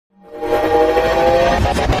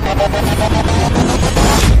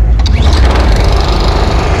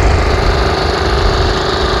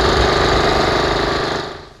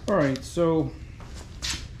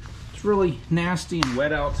It's really nasty and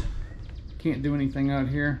wet out. Can't do anything out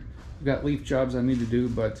here. I've got leaf jobs I need to do,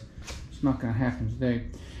 but it's not gonna happen today.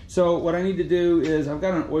 So what I need to do is, I've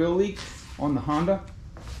got an oil leak on the Honda,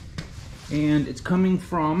 and it's coming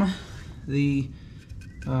from the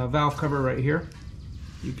valve cover right here.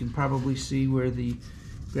 You can probably see where the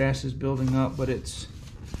grass is building up, but it's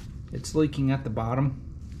leaking at the bottom.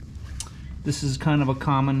 This is kind of a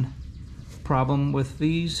common problem with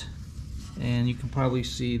these, and you can probably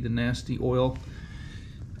see the nasty oil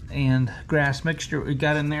and grass mixture we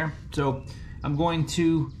got in there. So I'm going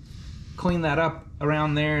to clean that up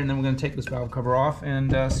around there, and then we're going to take this valve cover off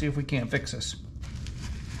and see if we can't fix this.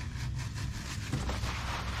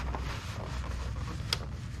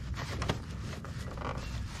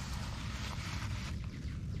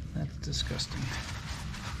 That's disgusting.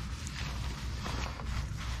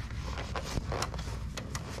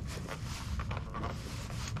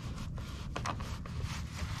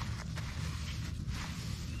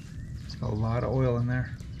 It's got a lot of oil in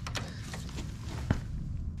there.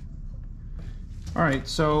 All right,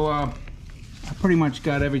 so I pretty much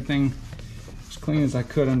got everything as clean as I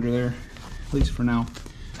could under there, at least for now.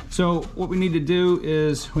 So what we need to do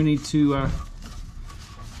is we need to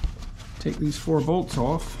take these 4 bolts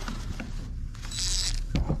off.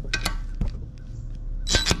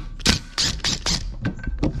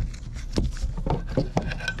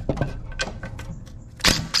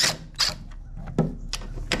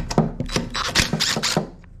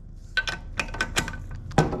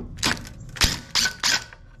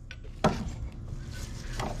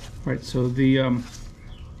 All right, so there's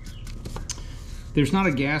not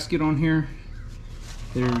a gasket on here.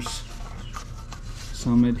 There's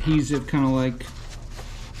some adhesive, kind of like,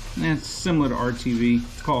 it's similar to RTV.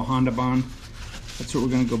 It's called Honda Bond. That's what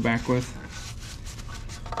we're going to go back with.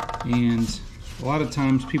 And a lot of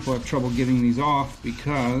times people have trouble getting these off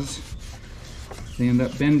because they end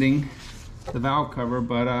up bending the valve cover,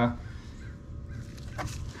 but I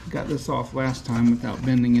got this off last time without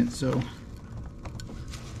bending it, so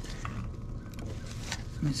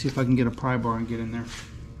let me see if I can get a pry bar and get in there.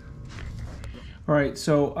 All right,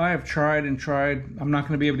 so I have tried and tried. I'm not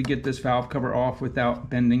going to be able to get this valve cover off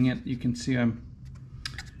without bending it. You can see I'm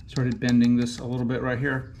started bending this a little bit right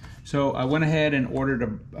here. So I went ahead and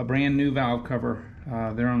ordered a brand new valve cover.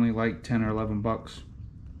 They're only like 10 or 11 bucks.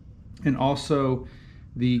 And also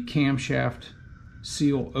the camshaft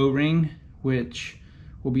seal O-ring, which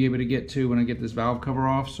we'll be able to get to when I get this valve cover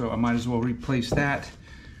off. So I might as well replace that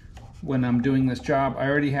when I'm doing this job. I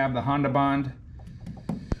already have the Honda Bond,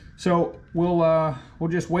 so we'll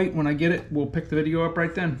just wait. When I get it, we'll pick the video up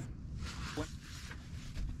right then.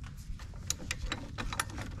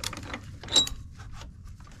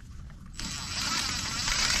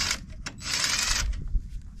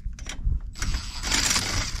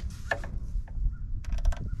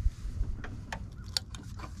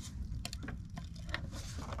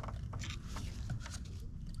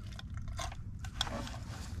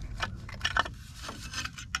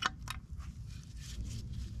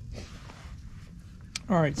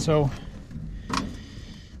 All right, so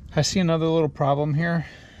I see another little problem here.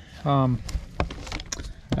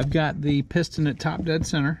 I've got the piston at top dead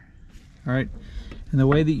center, all right, and the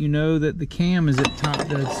way that you know that the cam is at top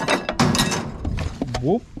dead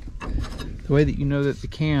whoop, the way that you know that the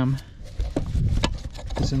cam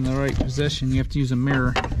is in the right position, you have to use a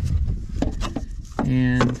mirror.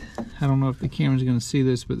 And I don't know if the camera's going to see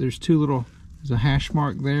this, but there's there's a hash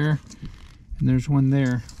mark there, and there's one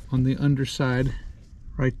there on the underside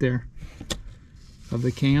right there of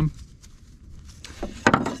the cam.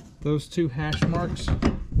 Those 2 hash marks,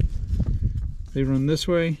 they run this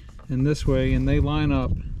way, and they line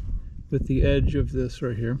up with the edge of this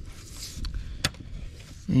right here.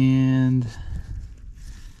 And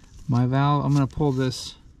my valve, I'm going to pull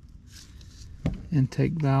this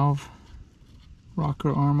intake valve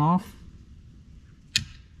rocker arm off.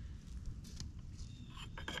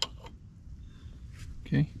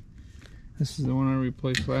 Okay. This is the one I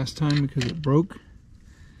replaced last time because it broke.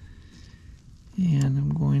 And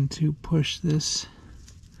I'm going to push this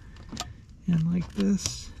in like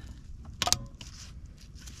this.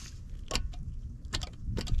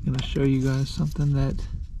 I'm going to show you guys something, that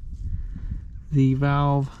the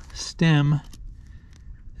valve stem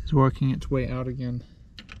is working its way out again.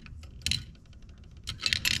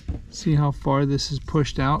 See how far this is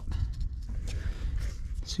pushed out?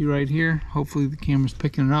 See right here? Hopefully the camera's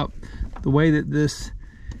picking it up. The way that this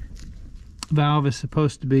valve is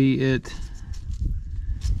supposed to be,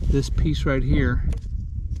 this piece right here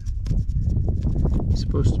is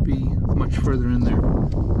supposed to be much further in there.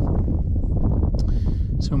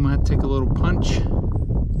 So I'm going to take a little punch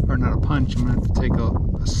or not a punch, I'm gonna have to take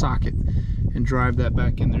a socket and drive that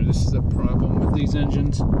back in there. This is a problem with these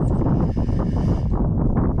engines.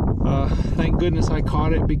 Thank goodness I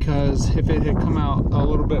caught it, because if it had come out a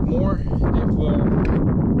little bit more, it will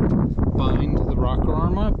bind the rocker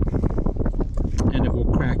arm up and it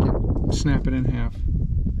will crack it, snap it in half.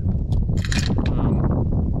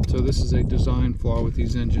 So this is a design flaw with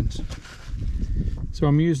these engines. So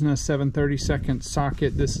I'm using a 7/32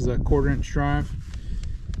 socket. This is a 1/4 inch drive,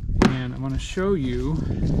 and I'm going to show you.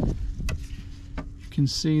 You can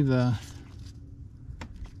see the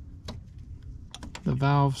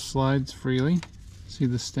valve slides freely. See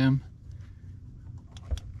the stem?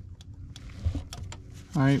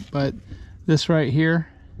 Alright, but this right here,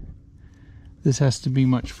 this has to be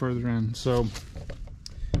much further in. So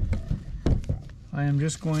I am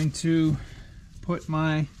just going to put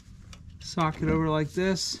my socket over like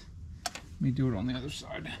this. Let me do it on the other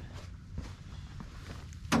side.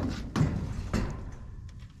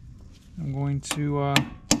 I'm going to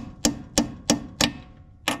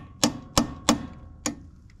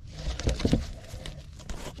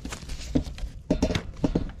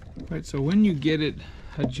right, so when you get it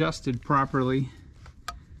adjusted properly,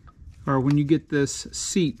 or when you get this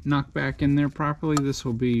seat knocked back in there properly, this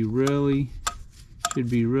will be should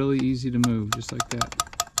be really easy to move, just like that.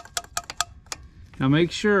 Now make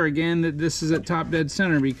sure again that this is at top dead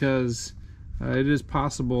center, because it is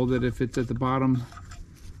possible that if it's at the bottom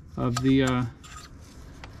of the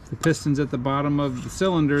piston's at the bottom of the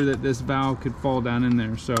cylinder, that this valve could fall down in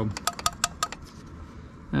there. So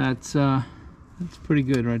that's pretty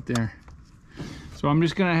good right there. So I'm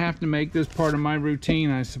just gonna have to make this part of my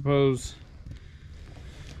routine, I suppose.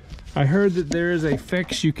 I heard that there is a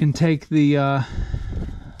fix. You can take the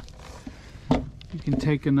you can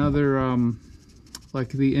take another like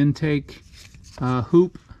the intake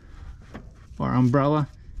hoop or umbrella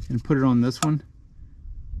and put it on this one,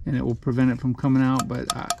 and it will prevent it from coming out, but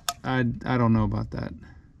I don't know about that.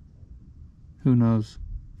 Who knows?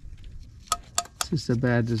 It's just a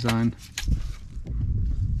bad design.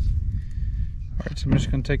 Alright, so I'm just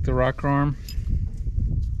going to take the rocker arm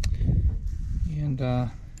and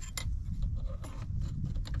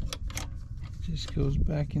just goes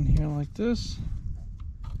back in here like this.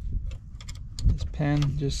 This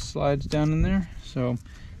pen just slides down in there. So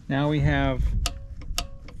now we have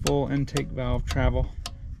full intake valve travel.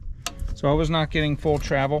 So I was not getting full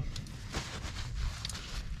travel,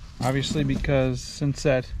 obviously, because since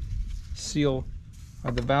that seal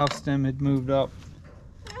or the valve stem had moved up,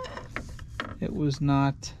 it was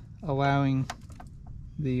not allowing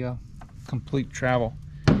the complete travel.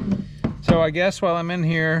 So I guess while I'm in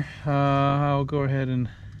here, I'll go ahead and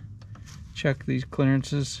check these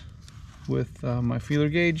clearances with my feeler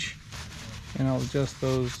gauge, and I'll adjust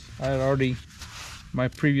those. I had already, my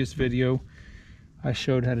previous video, I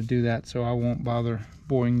showed how to do that, so I won't bother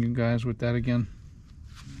boring you guys with that again.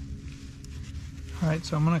 Alright,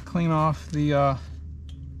 so I'm going to clean off the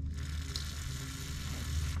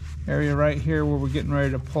area right here where we're getting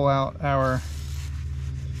ready to pull out our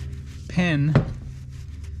pin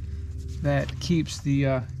that keeps the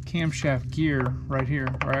camshaft gear right here,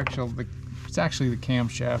 or actually it's actually the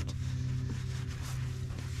camshaft.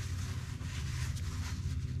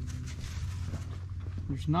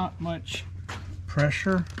 There's not much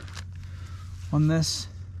pressure on this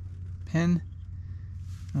pin.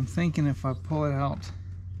 I'm thinking if I pull it out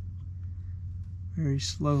very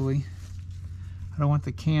slowly, I don't want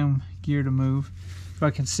the cam gear to move. If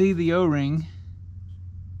I can see the O-ring,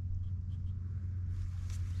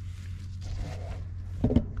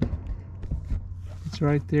 it's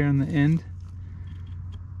right there on the end.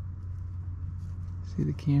 See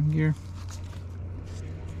the cam gear?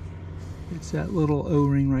 It's that little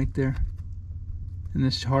O-ring right there. And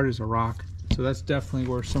this hard as a rock. So that's definitely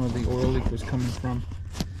where some of the oil leak was coming from.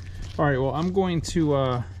 Alright, well, I'm going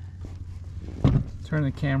to turn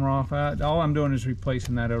the camera off. All I'm doing is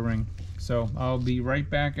replacing that O-ring. So I'll be right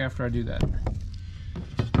back after I do that.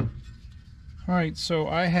 Alright, so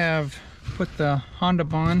I have put the Honda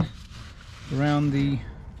bond around the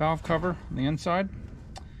valve cover on the inside.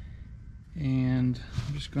 And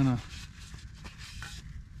I'm just going to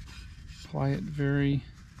apply it very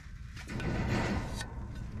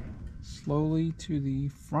slowly to the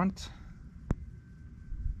front.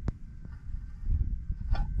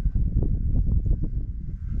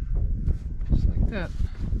 Just like that.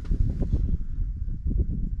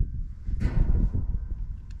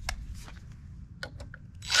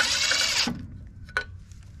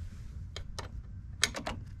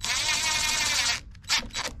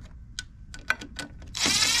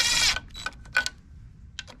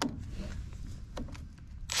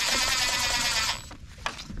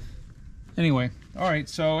 Anyway, all right,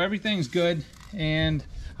 so everything's good, and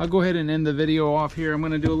I'll go ahead and end the video off here. I'm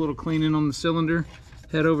going to do a little cleaning on the cylinder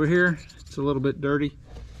head over here. It's a little bit dirty.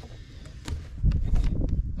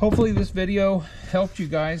 Hopefully this video helped you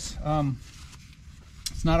guys.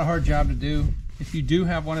 It's not a hard job to do. If you do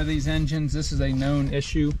have one of these engines, this is a known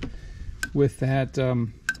issue with that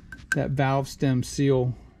that valve stem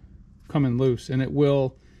seal coming loose, and it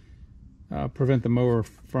will prevent the mower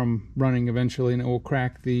from running eventually, and it will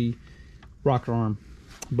crack the rocker arm.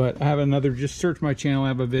 But I have another, just search my channel, I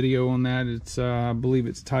have a video on that. It's I believe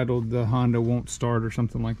it's titled "The Honda Won't Start" or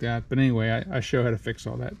something like that. But anyway, I show how to fix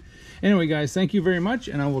all that. Anyway guys, thank you very much,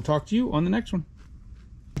 and I will talk to you on the next one.